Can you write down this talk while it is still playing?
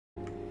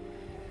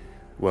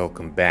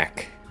Welcome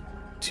back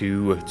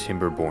to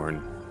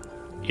Timberborn.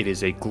 It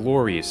is a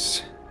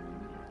glorious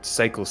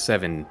Cycle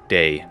 7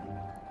 day.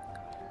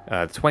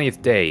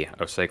 20th day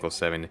of Cycle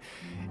 7,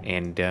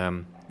 and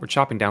we're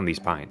chopping down these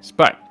pines.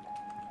 But,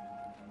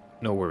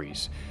 no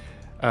worries.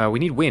 We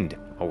need wind,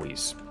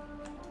 always.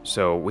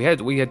 So, we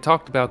had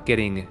talked about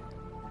getting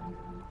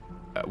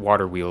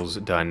water wheels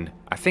done.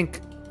 I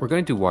think we're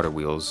going to do water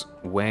wheels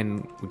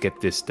when we get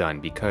this done,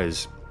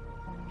 because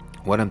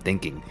what I'm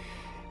thinking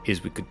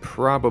is we could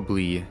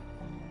probably...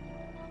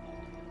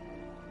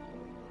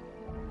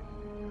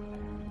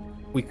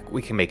 We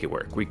can make it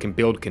work. We can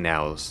build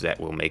canals that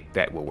will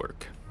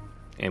work.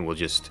 And we'll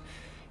just,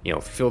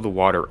 fill the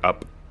water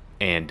up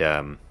and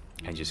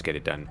just get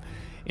it done.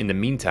 In the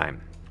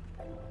meantime,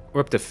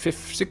 we're up to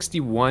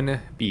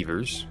 61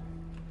 beavers.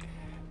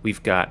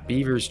 We've got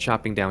beavers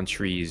chopping down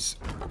trees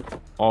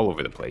all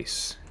over the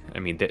place. I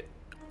mean, that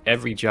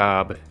every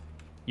job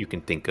you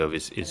can think of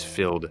is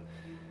filled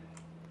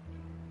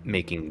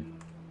making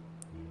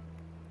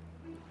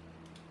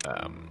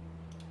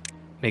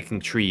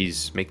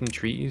trees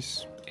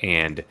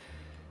and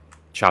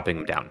chopping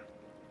them down.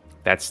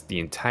 That's the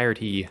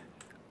entirety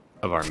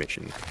of our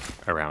mission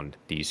around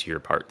these here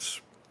parts.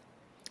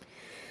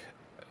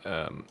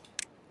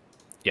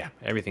 Yeah,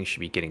 everything should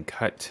be getting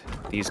cut.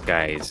 These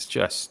guys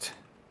just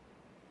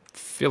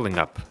filling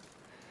up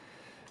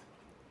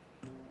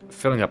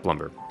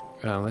lumber.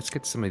 Let's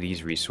get some of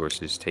these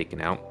resources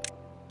taken out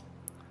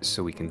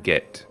so we can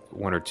get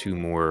one or two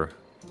more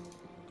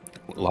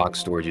log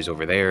storages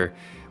over there.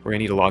 We're gonna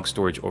need a log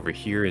storage over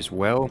here as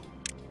well.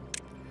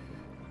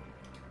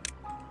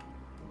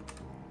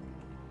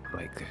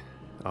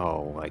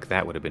 Like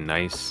that would have been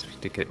nice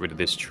to get rid of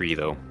this tree,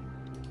 though.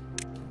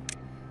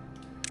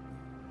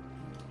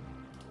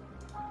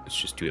 Let's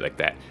just do it like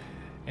that.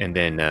 And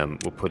then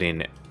we'll put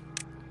in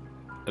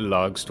a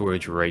log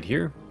storage right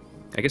here.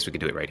 I guess we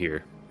could do it right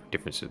here.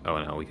 Difference is,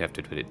 oh no, we have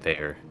to put it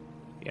there.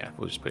 Yeah,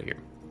 we'll just put it here.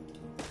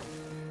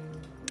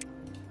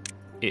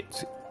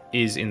 It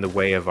is in the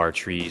way of our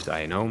trees,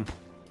 I know,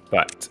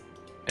 but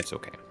it's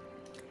okay.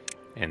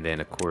 And then,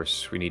 of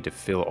course, we need to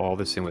fill all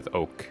this in with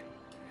oak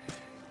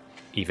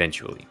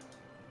eventually.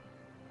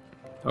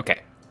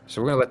 Okay,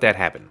 so we're going to let that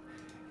happen.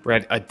 We're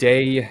at a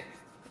day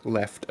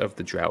left of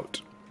the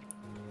drought,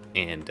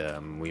 and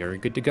we are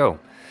good to go.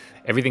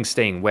 Everything's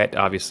staying wet.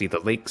 Obviously, the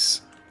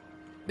lakes,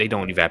 they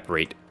don't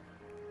evaporate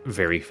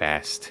very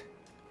fast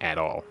at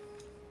all.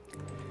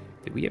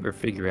 Did we ever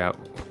figure out...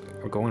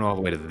 We're going all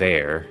the way to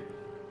there,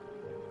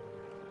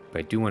 but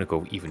I do want to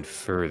go even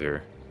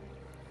further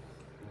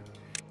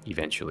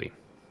eventually.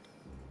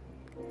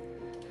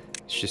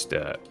 It's just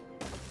a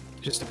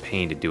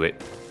pain to do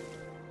it.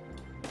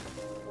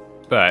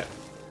 But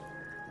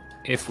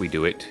if we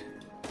do it,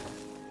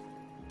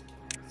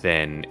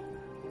 then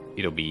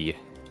it'll be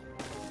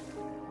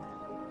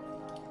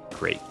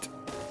great.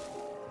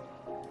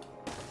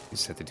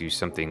 Just have to do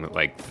something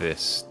like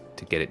this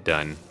to get it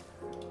done.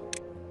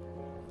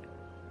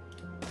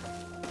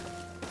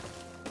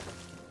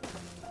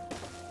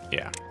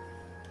 Yeah.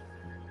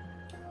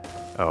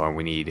 Oh, and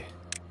we need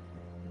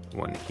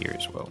one here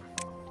as well.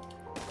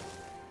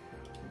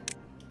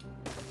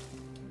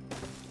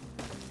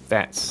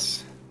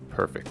 That's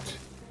perfect.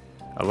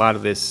 A lot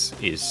of this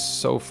is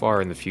so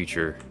far in the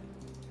future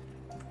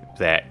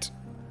that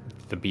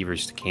the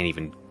beavers can't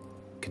even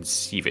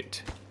conceive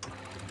it.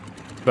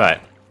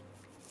 But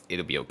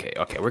it'll be okay.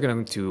 Okay, we're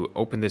going to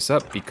open this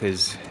up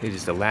because it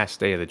is the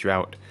last day of the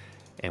drought,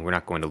 and we're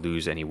not going to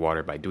lose any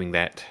water by doing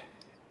that.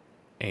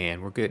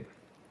 And we're good.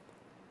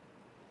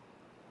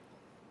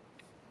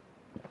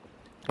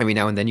 Every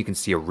now and then you can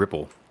see a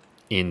ripple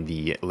in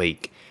the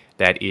lake.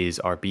 That is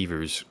our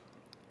beavers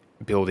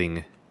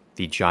building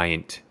the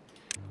giant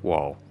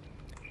wall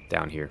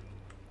down here.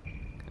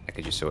 I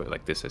could just show it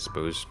like this, I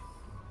suppose.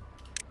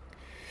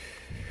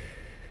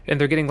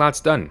 And they're getting lots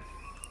done,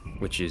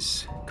 which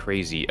is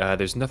crazy.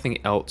 There's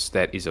nothing else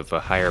that is of a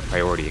higher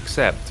priority,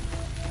 except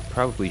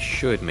probably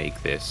should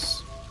make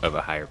this of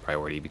a higher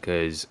priority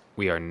because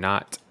we are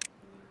not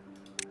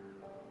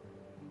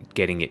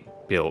getting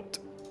it built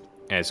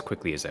as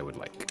quickly as I would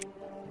like.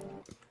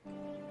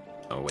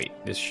 Oh wait,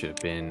 this should have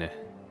been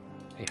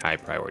a high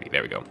priority.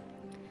 There we go.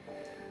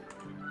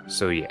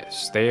 So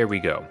yes, there we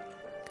go.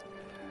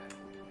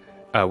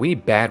 We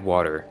need bad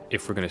water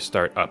if we're going to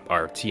start up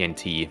our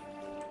TNT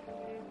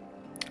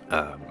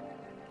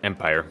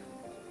empire.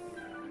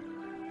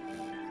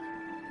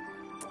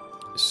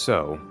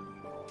 So,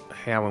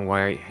 how and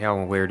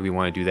where do we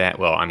want to do that?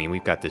 Well, I mean,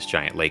 we've got this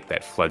giant lake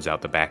that floods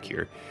out the back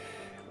here,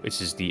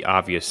 which is the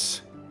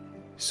obvious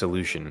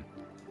solution.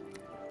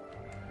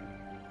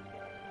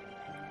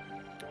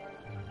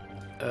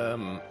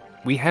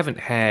 We've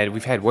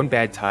had one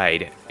bad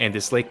tide, and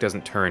this lake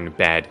doesn't turn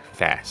bad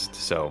fast,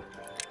 so...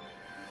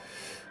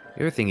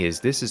 The other thing is,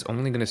 this is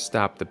only going to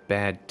stop the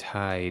bad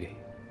tide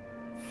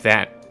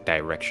that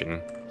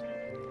direction.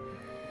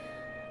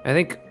 I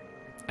think,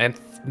 and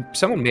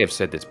someone may have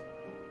said this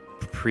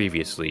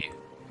previously,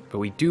 but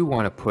we do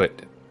want to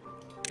put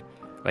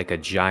like a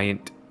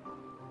giant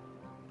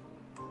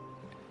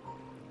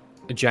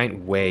a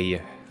giant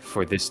way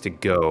for this to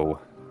go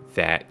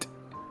that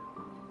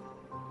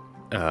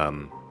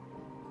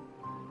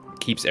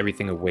keeps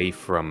everything away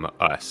from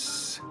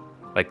us.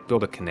 Like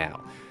build a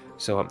canal.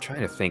 So I'm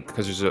trying to think,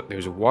 because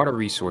there's a water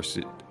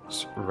resources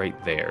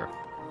right there.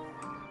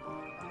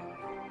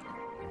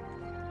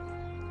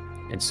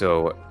 And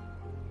so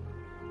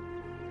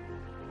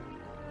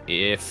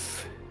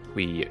if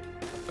we...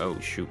 Oh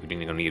shoot, we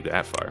didn't even need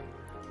that far.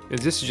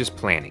 This is just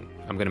planning.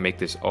 I'm going to make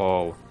this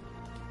all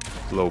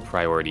low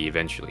priority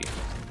eventually.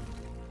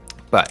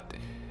 But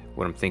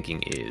what I'm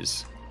thinking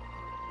is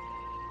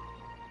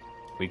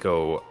we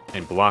go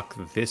and block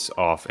this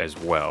off as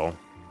well.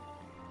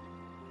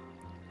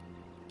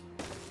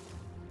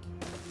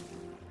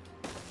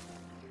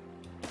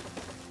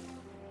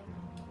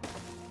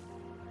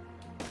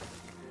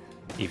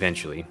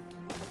 Eventually.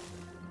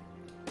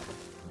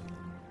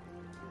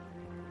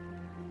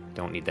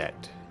 Don't need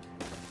that.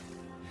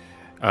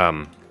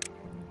 And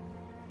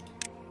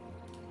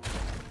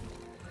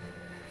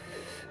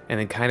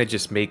then kind of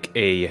just make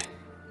a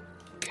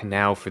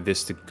canal for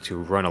this to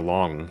run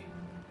along.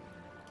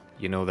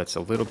 You know, that's a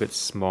little bit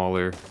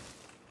smaller.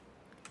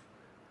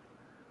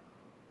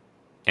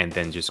 And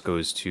then just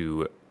goes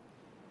to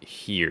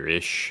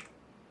here-ish.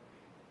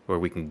 Where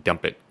we can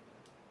dump it.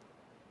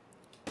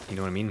 You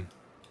know what I mean?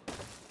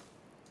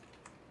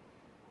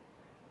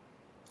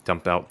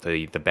 Dump out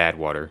the bad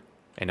water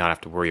and not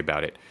have to worry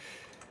about it.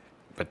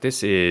 But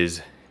this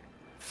is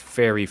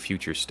very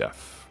future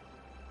stuff.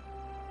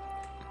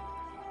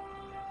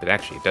 But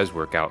actually, it does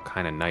work out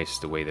kind of nice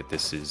the way that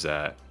this is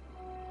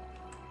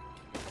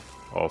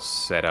all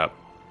set up.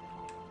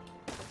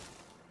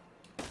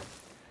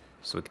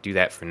 So we can do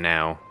that for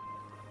now.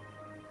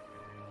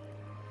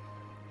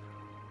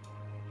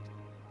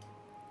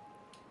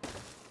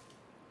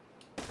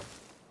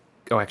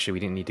 Oh, actually, we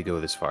didn't need to go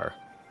this far.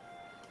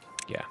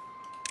 Yeah.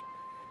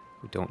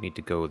 We don't need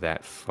to go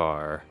that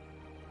far.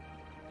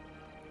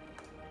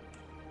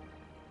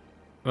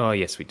 Oh,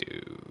 yes, we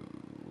do.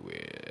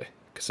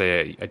 Because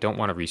I don't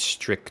want to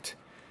restrict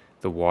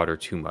the water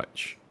too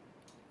much.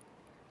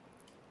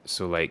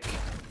 So, like,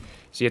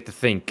 so you have to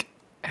think,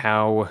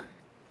 how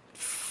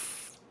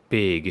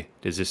big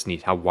does this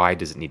need, how wide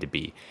does it need to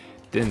be?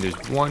 Then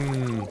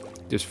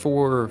there's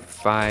 4,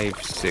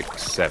 5,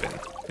 6, 7,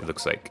 it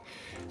looks like.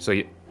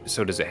 So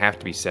does it have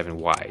to be 7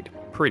 wide?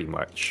 Pretty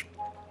much.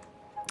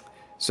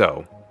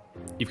 So,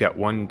 you've got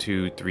 1,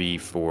 2, 3,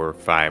 4,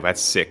 5, that's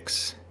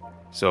 6.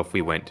 So if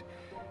we went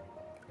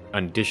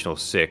an additional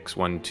 6,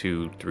 1,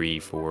 2, 3,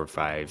 4,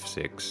 5,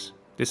 6,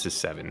 this is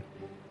 7.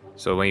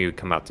 So when you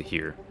come out to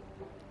here,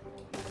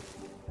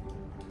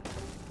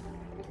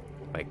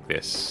 like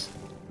this.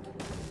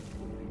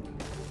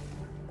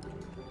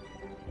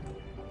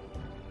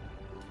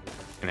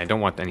 And I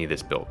don't want any of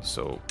this built,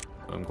 so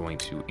I'm going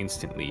to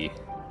instantly...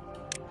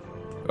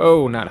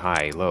 Oh, not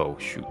high, low,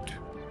 shoot.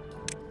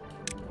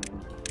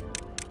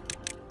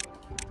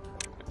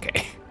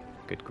 Okay,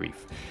 good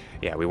grief.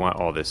 Yeah, we want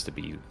all this to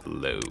be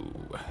low.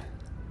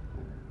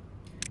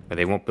 But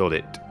they won't build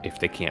it if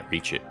they can't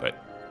reach it, but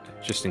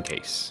just in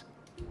case.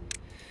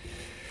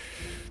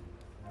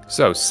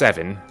 So,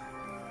 7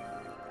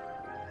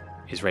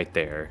 is right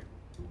there.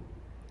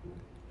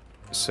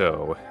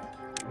 So,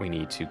 we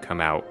need to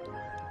come out...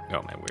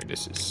 Oh man, where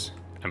this is...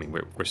 I mean,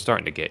 we're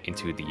starting to get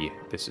into the...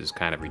 This is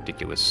kind of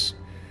ridiculous.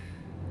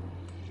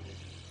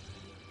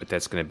 But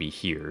that's going to be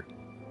here.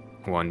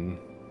 1,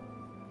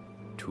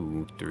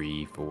 2,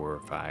 3, 4,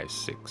 5,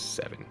 6,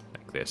 7.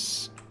 Like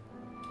this.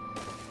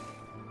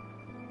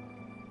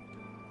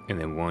 And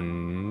then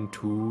 1,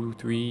 2,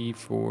 3,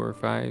 4,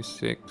 5,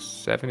 6,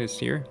 7 is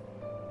here.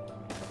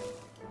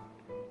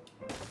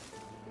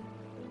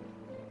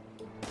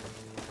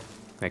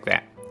 Like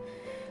that.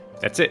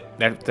 That's it.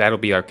 That'll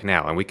be our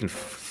canal. And we can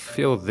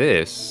fill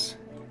this,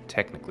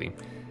 technically,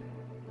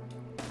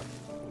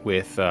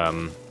 with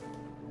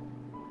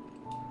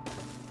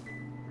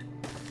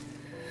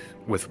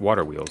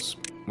water wheels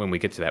when we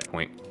get to that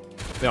point.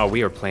 Now,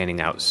 we are planning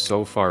out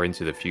so far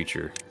into the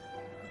future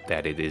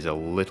that it is a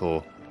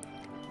little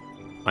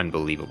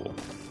unbelievable.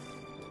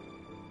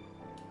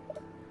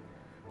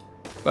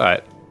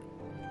 But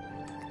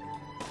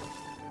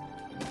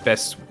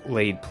best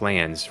laid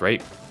plans,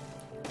 right?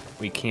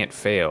 We can't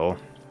fail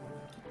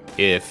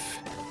if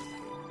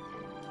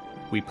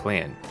we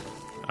plan.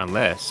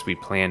 Unless we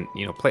plan,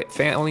 you know,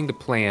 failing to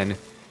plan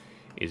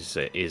is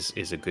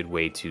a good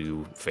way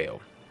to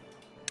fail.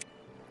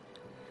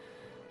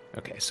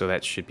 Okay, so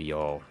that should be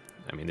all.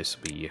 I mean, this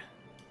will be...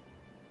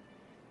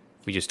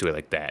 We just do it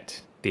like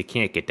that. They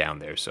can't get down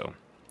there, so...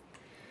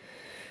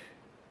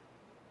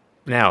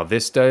 Now,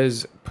 this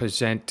does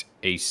present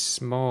a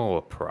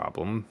small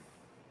problem.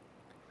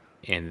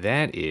 And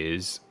that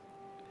is...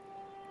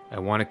 I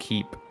want to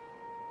keep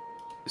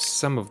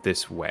some of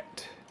this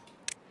wet.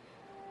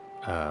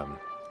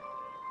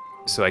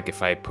 So, like,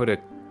 if I put a...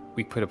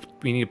 We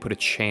need to put a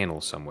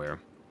channel somewhere.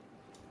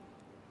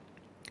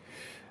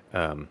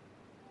 Because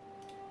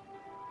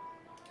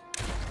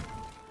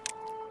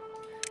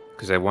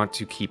I want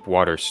to keep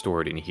water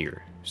stored in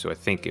here. So I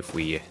think if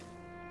we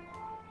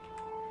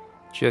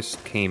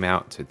just came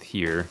out to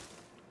here.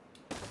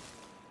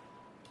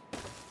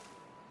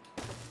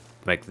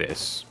 Like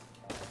this.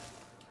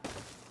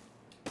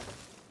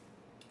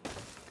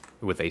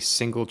 With a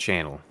single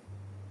channel.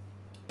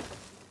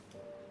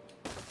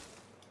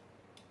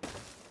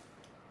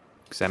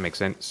 Does that make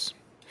sense?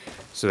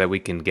 So that we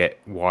can get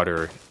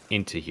water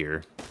into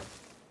here,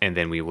 and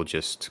then we will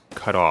just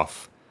cut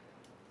off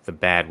the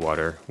bad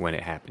water when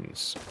it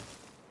happens.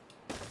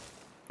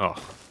 Oh,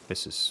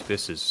 this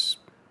is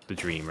the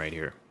dream right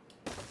here.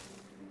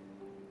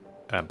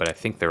 But I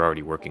think they're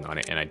already working on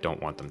it, and I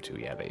don't want them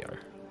to. Yeah, they are.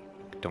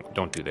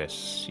 Don't do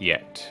this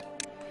yet.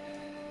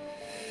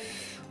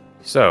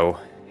 So,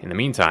 in the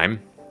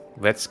meantime,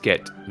 let's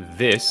get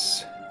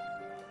this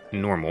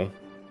normal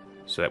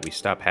so that we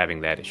stop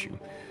having that issue.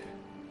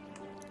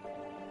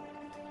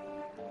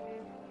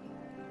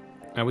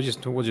 And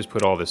we'll just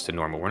put all this to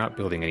normal. We're not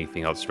building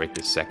anything else right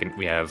this second.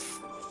 We have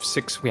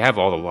we have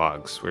all the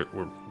logs. We're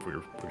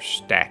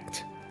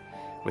stacked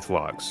with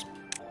logs.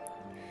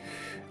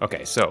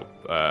 Okay, so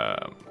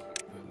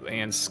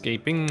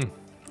landscaping.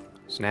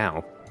 So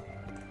now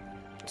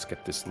let's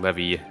get this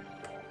levee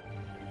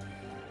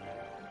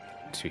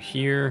to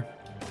here.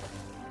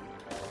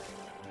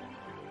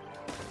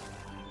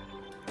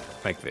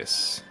 Like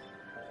this.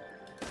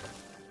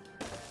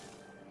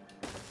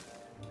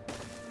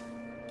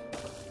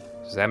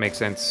 Does that make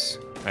sense?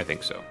 I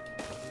think so.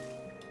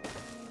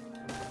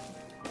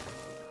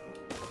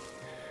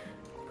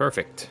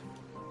 Perfect.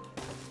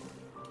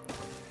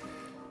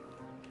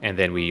 And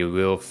then we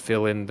will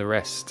fill in the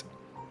rest.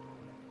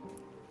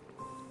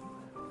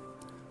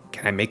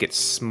 Can I make it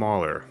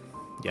smaller?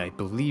 Yeah, I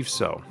believe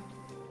so.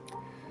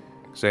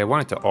 So I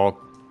want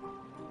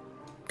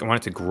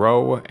it to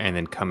grow and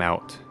then come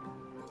out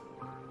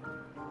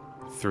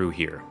through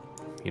here.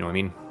 You know what I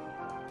mean?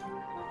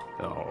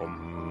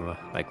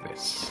 Like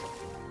this.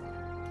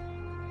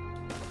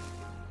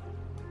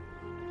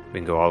 We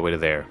can go all the way to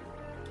there.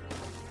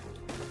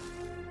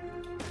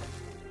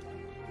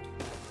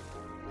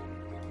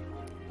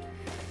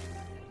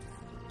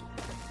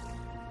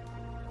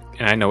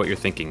 And I know what you're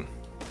thinking.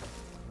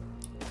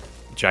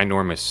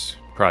 Ginormous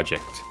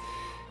project.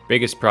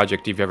 Biggest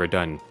project you've ever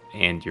done,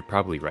 and you're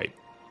probably right.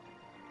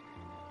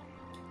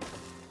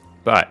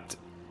 But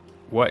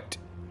what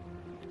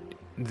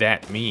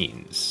that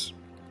means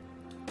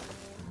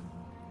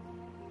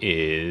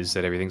is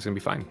that everything's gonna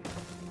be fine.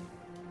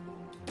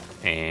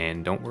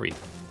 And don't worry.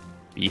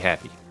 Be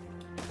happy.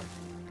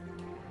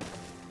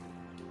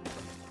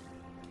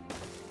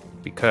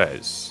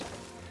 Because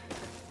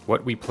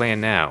what we plan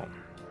now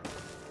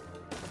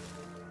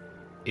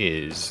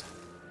is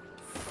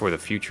for the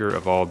future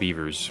of all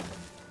beavers.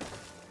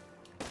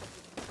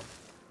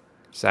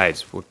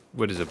 Besides,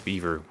 what is a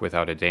beaver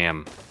without a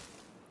dam?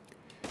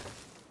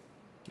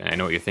 And I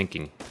know what you're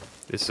thinking.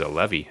 This is a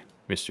levee,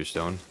 Mr.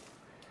 Stone.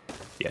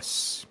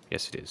 Yes,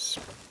 yes it is.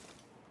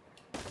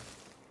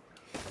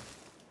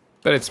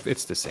 But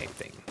it's the same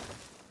thing.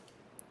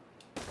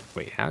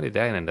 Wait, how did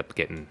that end up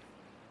getting...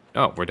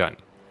 Oh, we're done.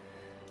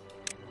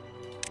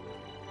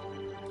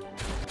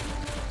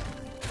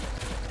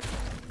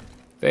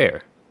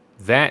 There.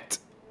 That's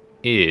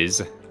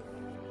the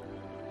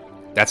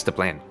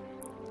plan.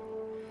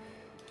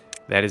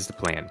 That is the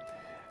plan.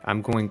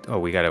 I'm going... Oh,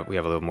 we have a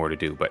little more to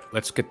do, but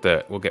let's get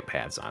we'll get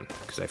paths on,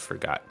 because I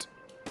forgot.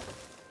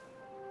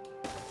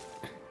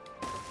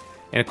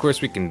 And of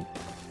course we can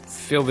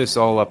fill this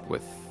all up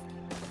with...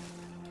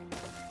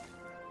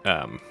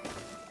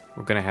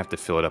 we're gonna have to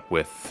fill it up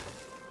with...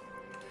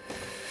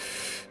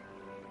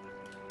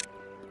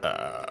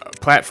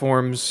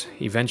 platforms,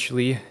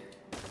 eventually.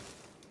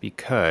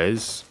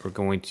 Because we're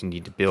going to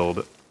need to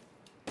build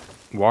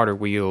water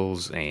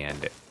wheels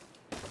and...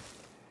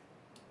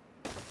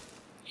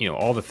 You know,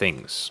 all the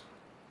things.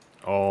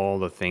 All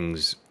the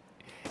things.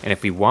 And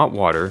if we want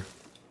water...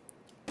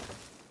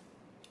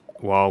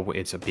 while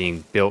it's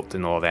being built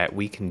and all that,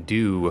 we can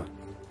do,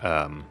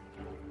 let's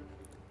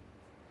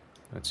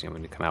see, I'm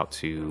going to come out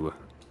to,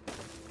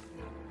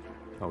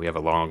 oh, we have a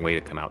long way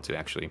to come out to,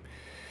 actually.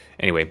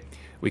 Anyway,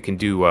 we can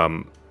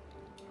do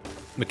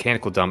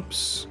mechanical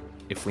dumps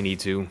if we need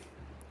to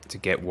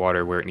get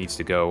water where it needs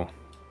to go.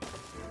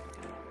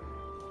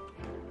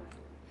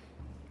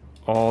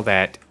 All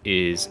that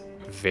is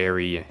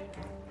very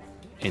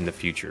in the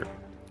future,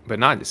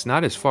 but it's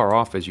not as far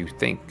off as you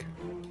think.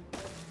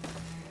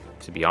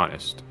 To be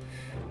honest,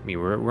 I mean,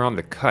 we're on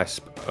the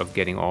cusp of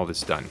getting all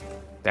this done.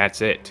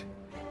 That's it.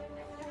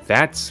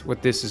 That's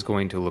what this is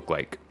going to look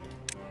like.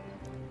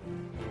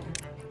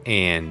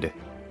 And it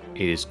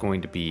is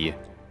going to be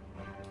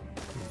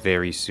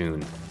very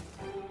soon.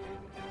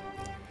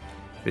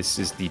 This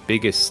is the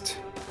biggest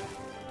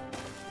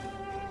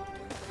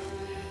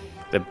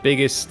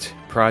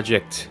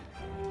project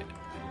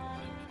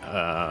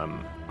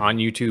on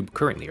YouTube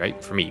currently,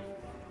 right? For me.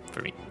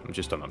 I'm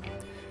just on me.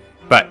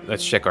 But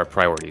let's check our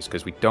priorities,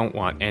 because we don't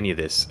want any of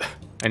this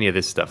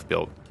stuff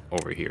built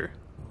over here.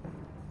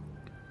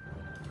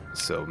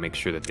 So make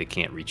sure that they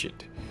can't reach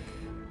it.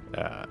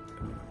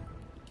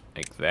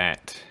 Like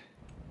that.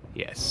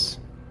 Yes.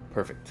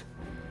 Perfect.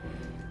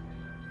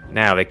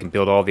 Now they can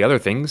build all the other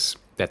things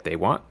that they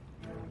want,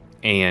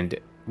 and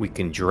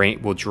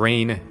we'll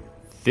drain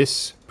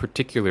this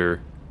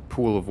particular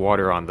pool of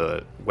water on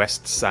the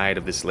west side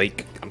of this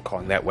lake. I'm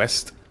calling that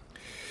west.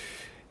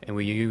 And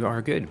we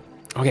are good.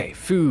 Okay,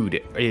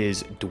 food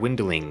is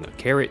dwindling.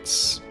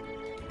 Carrots.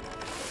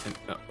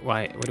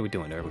 Why? What are we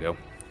doing? There we go.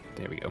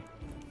 There we go.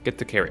 Get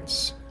the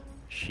carrots.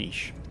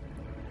 Sheesh.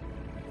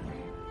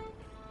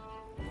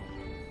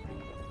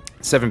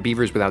 7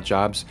 beavers without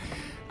jobs.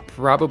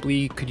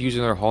 Probably could use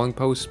another hauling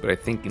post, but I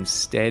think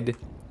instead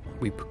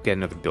we get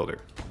another builder.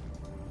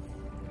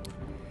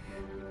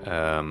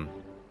 I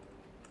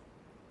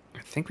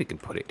think we can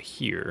put it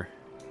here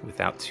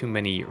without too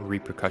many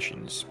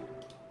repercussions.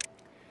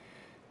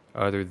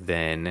 Other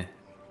than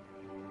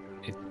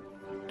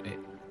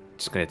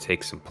it's going to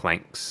take some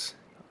planks.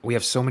 We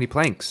have so many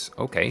planks.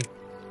 Okay.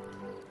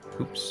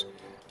 Oops.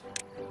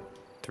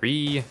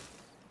 3.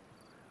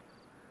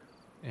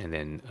 And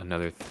then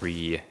another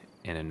 3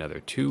 and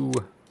another 2.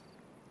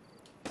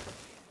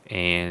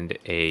 And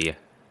a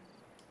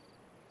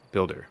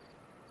builder.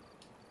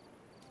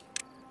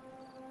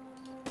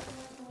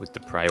 With the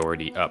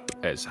priority up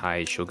as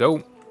high as she'll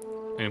go.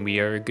 And we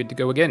are good to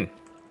go again.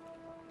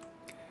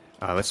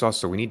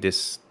 We need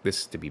this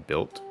to be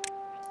built.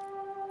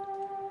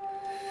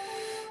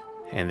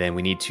 And then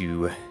we need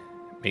to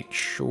make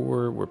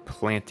sure we're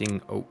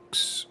planting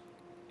oaks.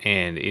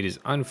 And it is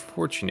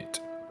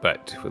unfortunate,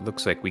 but it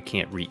looks like we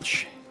can't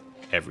reach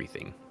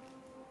everything.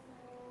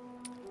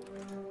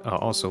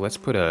 Also, let's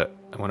put I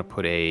want to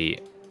put a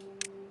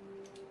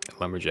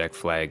lumberjack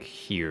flag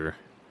here.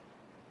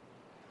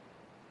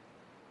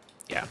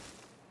 Yeah.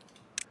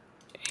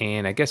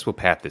 And I guess we'll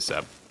path this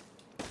up.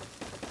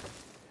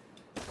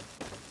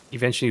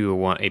 Eventually we'll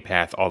want a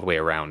path all the way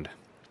around.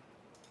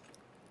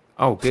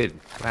 Oh, good.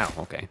 Wow,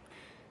 okay.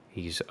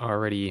 He's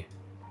already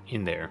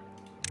in there.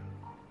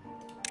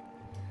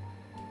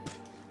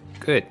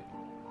 Good.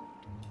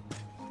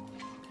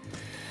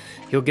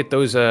 He'll get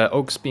those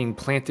oaks being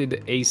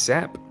planted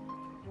ASAP.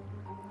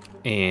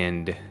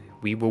 And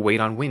we will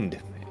wait on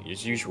wind,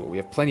 as usual. We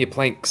have plenty of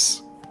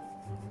planks.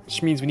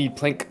 Which means we need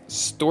plank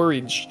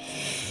storage.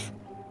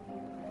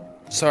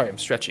 Sorry, I'm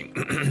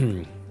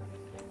stretching.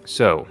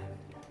 So,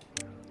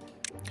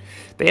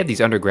 they have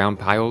these underground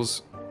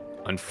piles.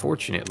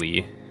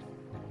 Unfortunately...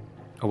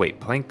 Oh wait,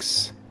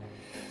 planks...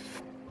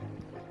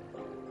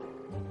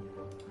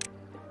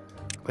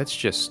 Let's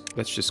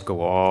just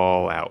go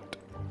all out.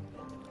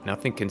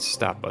 Nothing can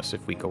stop us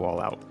if we go all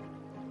out.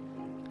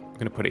 I'm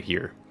gonna put it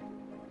here.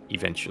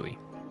 Eventually.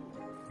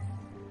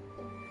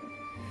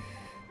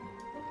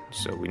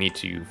 So we need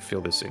to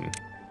fill this in.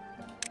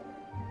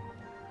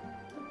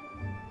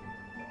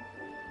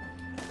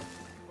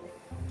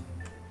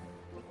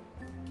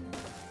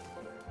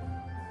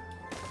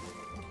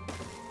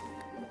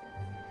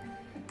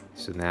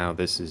 So now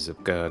this is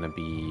gonna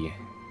be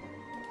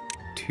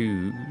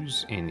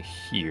 2s in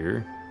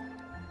here.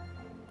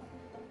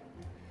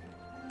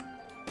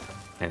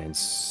 And then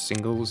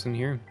singles in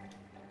here.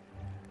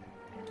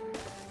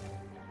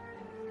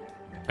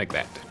 Like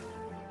that.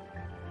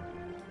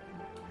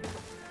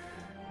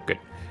 Good.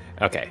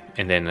 Okay,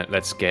 and then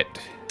let's get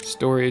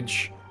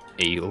storage,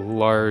 a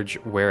large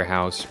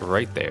warehouse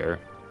right there,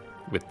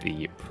 with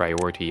the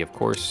priority, of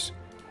course,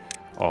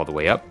 all the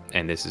way up,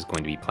 and this is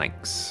going to be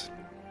planks.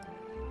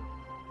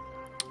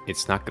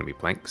 It's not going to be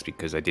planks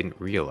because I didn't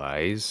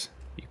realize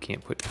you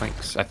can't put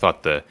planks. I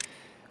thought the,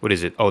 what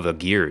is it? Oh, the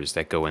gears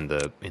that go in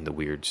the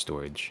weird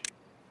storage.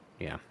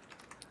 Yeah,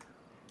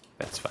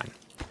 that's fine.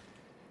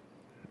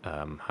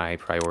 High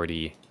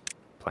priority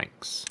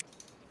planks.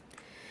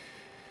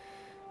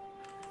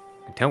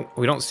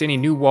 We don't see any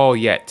new wall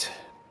yet,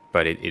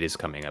 but it is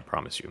coming, I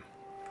promise you.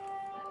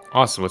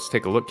 Awesome, let's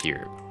take a look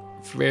here.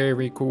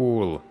 Very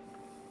cool.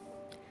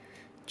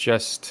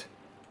 Just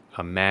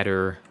a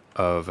matter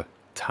of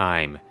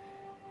time.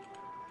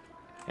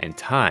 And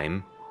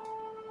time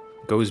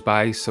goes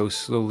by so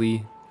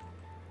slowly,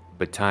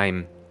 but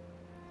time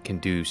can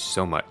do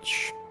so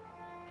much.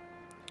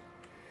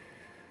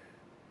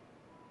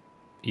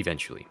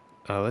 Eventually.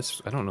 I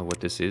don't know what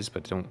this is,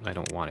 but I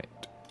don't want it.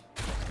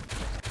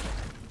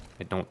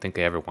 I don't think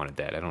I ever wanted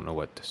that. I don't know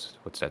what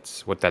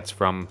that's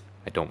from.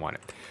 I don't want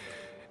it.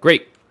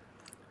 Great.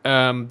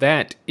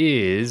 That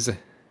is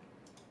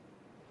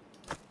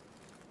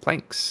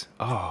planks.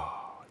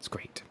 Oh, it's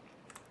great.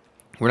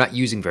 We're not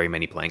using very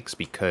many planks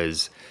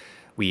because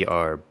we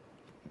are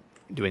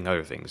doing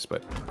other things,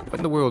 but what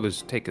in the world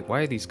is taking...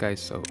 Why are these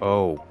guys so...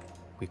 Oh,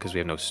 because we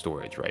have no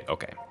storage, right?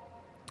 Okay.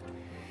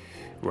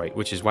 Right,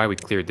 which is why we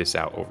cleared this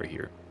out over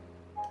here.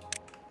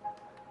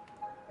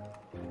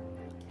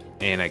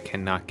 And I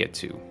cannot get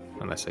to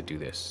unless I do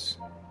this.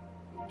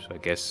 So I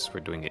guess we're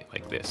doing it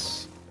like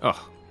this.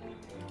 Oh.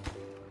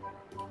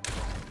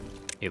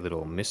 A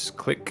little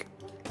misclick.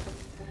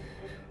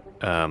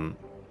 And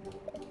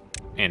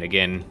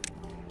again,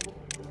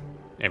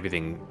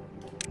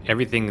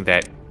 everything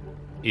that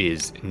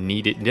is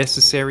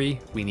necessary,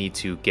 we need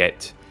to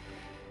get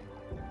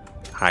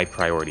high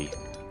priority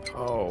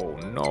Oh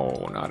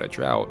no, not a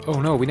drought.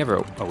 Oh no, we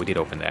never. Oh, we did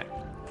open that.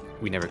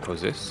 We never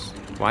closed this.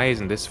 Why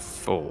isn't this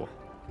full?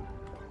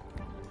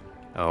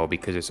 Oh,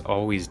 because it's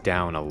always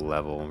down a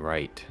level,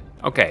 right?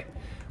 Okay.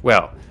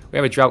 Well, we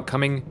have a drought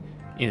coming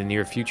in the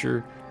near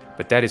future,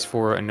 but that is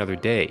for another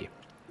day.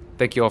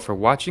 Thank you all for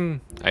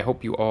watching. I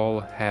hope you all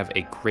have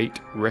a great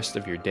rest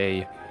of your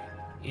day.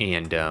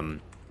 And I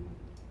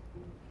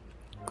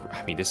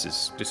mean, this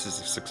is a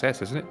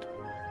success, isn't it?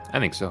 I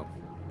think so.